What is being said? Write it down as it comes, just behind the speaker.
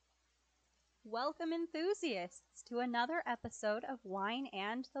Welcome, enthusiasts, to another episode of Wine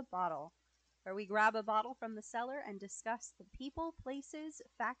and the Bottle, where we grab a bottle from the cellar and discuss the people, places,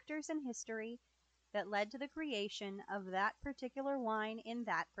 factors, and history that led to the creation of that particular wine in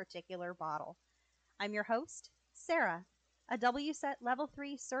that particular bottle. I'm your host, Sarah, a WSET Level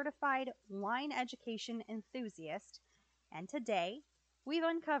 3 certified wine education enthusiast, and today we've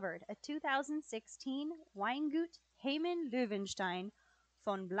uncovered a 2016 Weingut Heymann-Lowenstein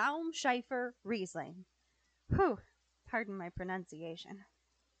von Blaum-Scheifer Riesling. Whew, pardon my pronunciation.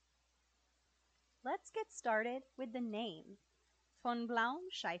 Let's get started with the name. Von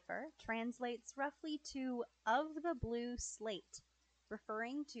Blaum-Scheifer translates roughly to "of the blue slate,"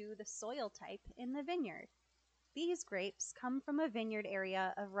 referring to the soil type in the vineyard. These grapes come from a vineyard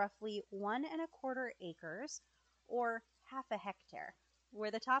area of roughly 1¼ acres, or half a hectare,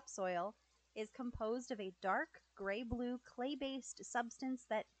 where the topsoil is composed of a dark gray-blue clay-based substance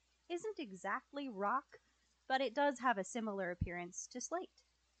that isn't exactly rock, but it does have a similar appearance to slate.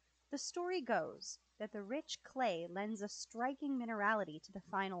 The story goes that the rich clay lends a striking minerality to the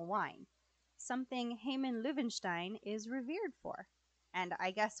final wine, something Heymann-Lowenstein is revered for, and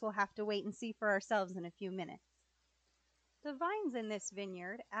I guess we'll have to wait and see for ourselves in a few minutes. The vines in this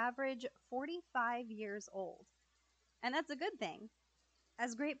vineyard average 45 years old, and that's a good thing.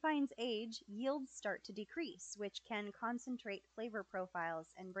 As grapevines age, yields start to decrease, which can concentrate flavor profiles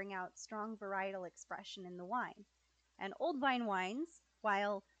and bring out strong varietal expression in the wine. And old vine wines,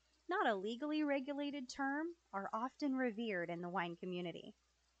 while not a legally regulated term, are often revered in the wine community.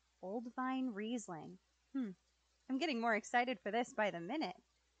 Old vine Riesling. I'm getting more excited for this by the minute.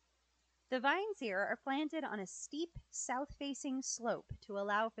 The vines here are planted on a steep south-facing slope to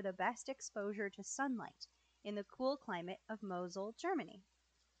allow for the best exposure to sunlight in the cool climate of Mosel, Germany.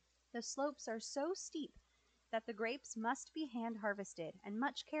 The slopes are so steep that the grapes must be hand-harvested, and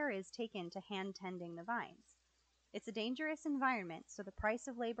much care is taken to hand-tending the vines. It's a dangerous environment, so the price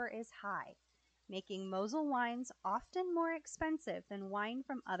of labor is high, making Mosel wines often more expensive than wine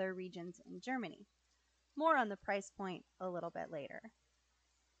from other regions in Germany. More on the price point a little bit later.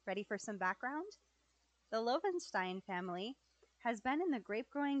 Ready for some background? The Lowenstein family has been in the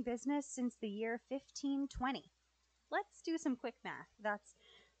grape-growing business since the year 1520. Let's do some quick math. That's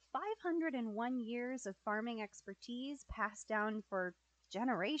 501 years of farming expertise passed down for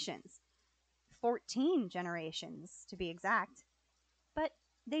generations. 14 generations, to be exact. But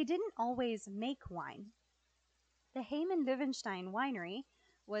they didn't always make wine. The Heymann-Lowenstein Winery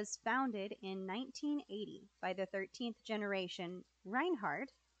was founded in 1980 by the 13th generation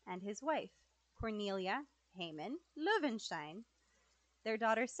Reinhard and his wife, Cornelia Heymann-Lowenstein. Their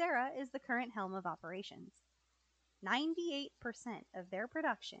daughter Sarah is the current helm of operations. 98% of their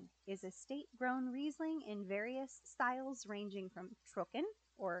production is estate-grown Riesling in various styles ranging from Trocken,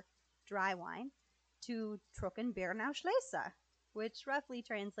 or dry wine, to Trockenbeerenauslese, which roughly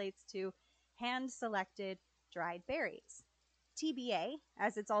translates to hand-selected dried berries. TBA,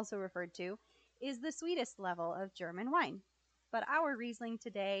 as it's also referred to, is the sweetest level of German wine, but our Riesling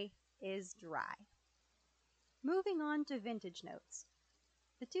today is dry. Moving on to vintage notes.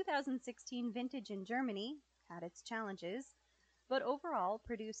 The 2016 vintage in Germany had its challenges, but overall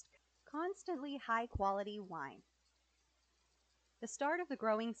produced constantly high-quality wine. The start of the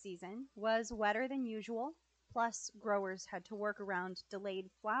growing season was wetter than usual, plus growers had to work around delayed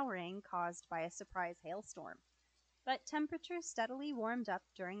flowering caused by a surprise hailstorm. But temperatures steadily warmed up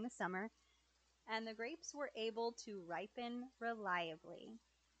during the summer, and the grapes were able to ripen reliably.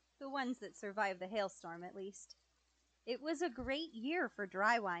 The ones that survived the hailstorm, at least. It was a great year for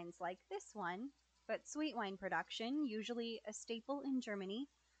dry wines like this one, but sweet wine production, usually a staple in Germany,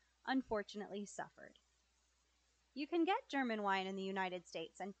 unfortunately suffered. You can get German wine in the United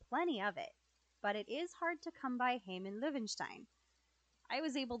States, and plenty of it, but it is hard to come by Heymann-Lowenstein. I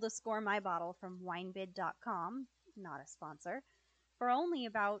was able to score my bottle from winebid.com, not a sponsor, for only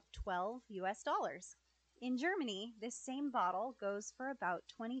about $12 US. In Germany, this same bottle goes for about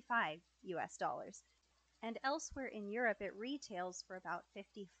 $25 US, and elsewhere in Europe it retails for about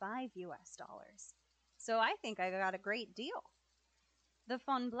 $55 US. So I think I got a great deal. The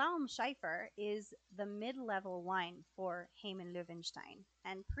von Blaum-Scheifer is the mid-level wine for Heymann-Lowenstein,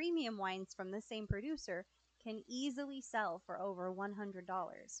 and premium wines from the same producer can easily sell for over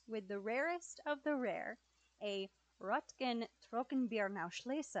 $100, with the rarest of the rare, a Rotgen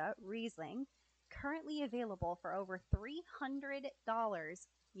Trockenbeerenauslese Riesling, currently available for over $300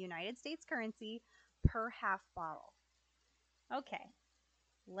 United States currency per half bottle. Okay,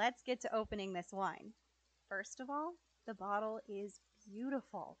 let's get to opening this wine. First of all, the bottle is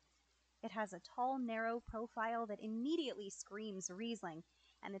beautiful. It has a tall, narrow profile that immediately screams Riesling,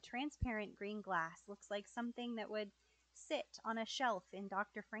 and the transparent green glass looks like something that would sit on a shelf in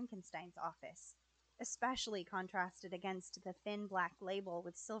Dr. Frankenstein's office, especially contrasted against the thin black label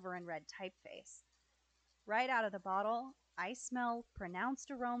with silver and red typeface. Right out of the bottle, I smell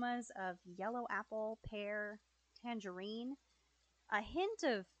pronounced aromas of yellow apple, pear, tangerine, a hint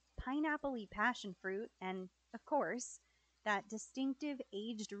of pineapple-y passion fruit, and, of course, that distinctive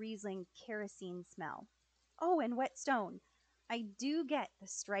aged Riesling kerosene smell. Oh, and whetstone. I do get the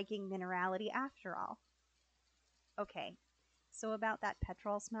striking minerality after all. Okay, so about that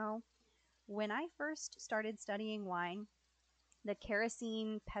petrol smell. When I first started studying wine, the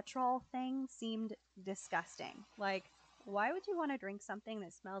kerosene petrol thing seemed disgusting. Like, why would you want to drink something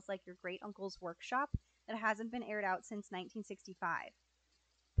that smells like your great uncle's workshop that hasn't been aired out since 1965?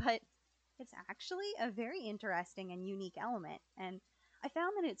 But it's actually a very interesting and unique element, and I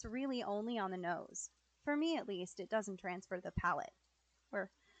found that it's really only on the nose. For me, at least, it doesn't transfer to the palate. Or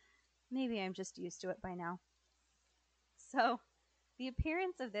maybe I'm just used to it by now. So, the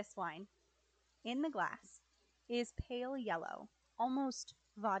appearance of this wine in the glass is pale yellow, almost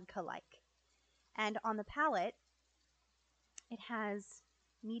vodka-like. And on the palate, it has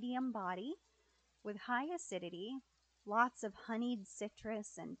medium body with high acidity, lots of honeyed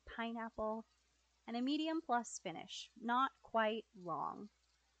citrus and pineapple, and a medium plus finish, not quite long.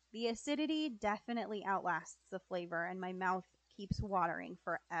 The acidity definitely outlasts the flavor, and my mouth keeps watering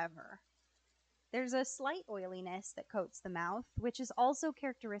forever. There's a slight oiliness that coats the mouth, which is also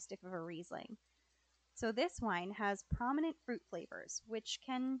characteristic of a Riesling. So this wine has prominent fruit flavors, which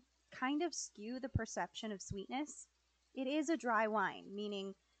can kind of skew the perception of sweetness. It is a dry wine,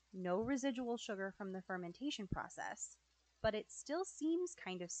 meaning no residual sugar from the fermentation process, but it still seems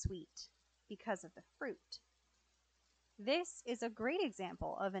kind of sweet because of the fruit. This is a great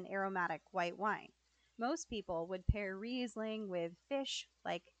example of an aromatic white wine. Most people would pair Riesling with fish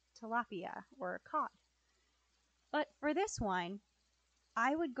like tilapia or cod. But for this wine,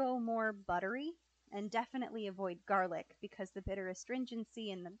 I would go more buttery and definitely avoid garlic because the bitter astringency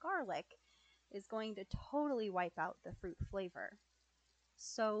in the garlic is going to totally wipe out the fruit flavor.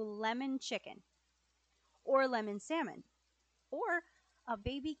 So lemon chicken or lemon salmon or a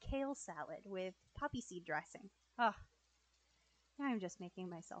baby kale salad with poppy seed dressing. Oh, I'm just making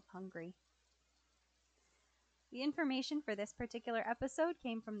myself hungry. The information for this particular episode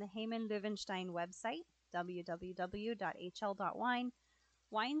came from the Heymann-Lowenstein website, www.hl.wine,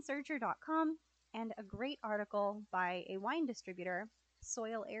 winesearcher.com, and a great article by a wine distributor,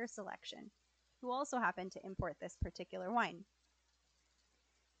 Soil Air Selection, who also happened to import this particular wine.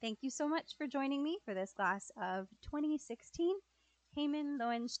 Thank you so much for joining me for this glass of 2016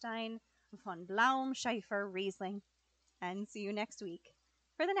 Heymann-Lowenstein von Blaum-Scheifer Riesling, and see you next week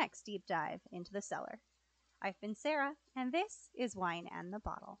for the next deep dive into the cellar. I've been Sarah, and this is Wine and the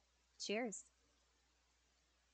Bottle. Cheers!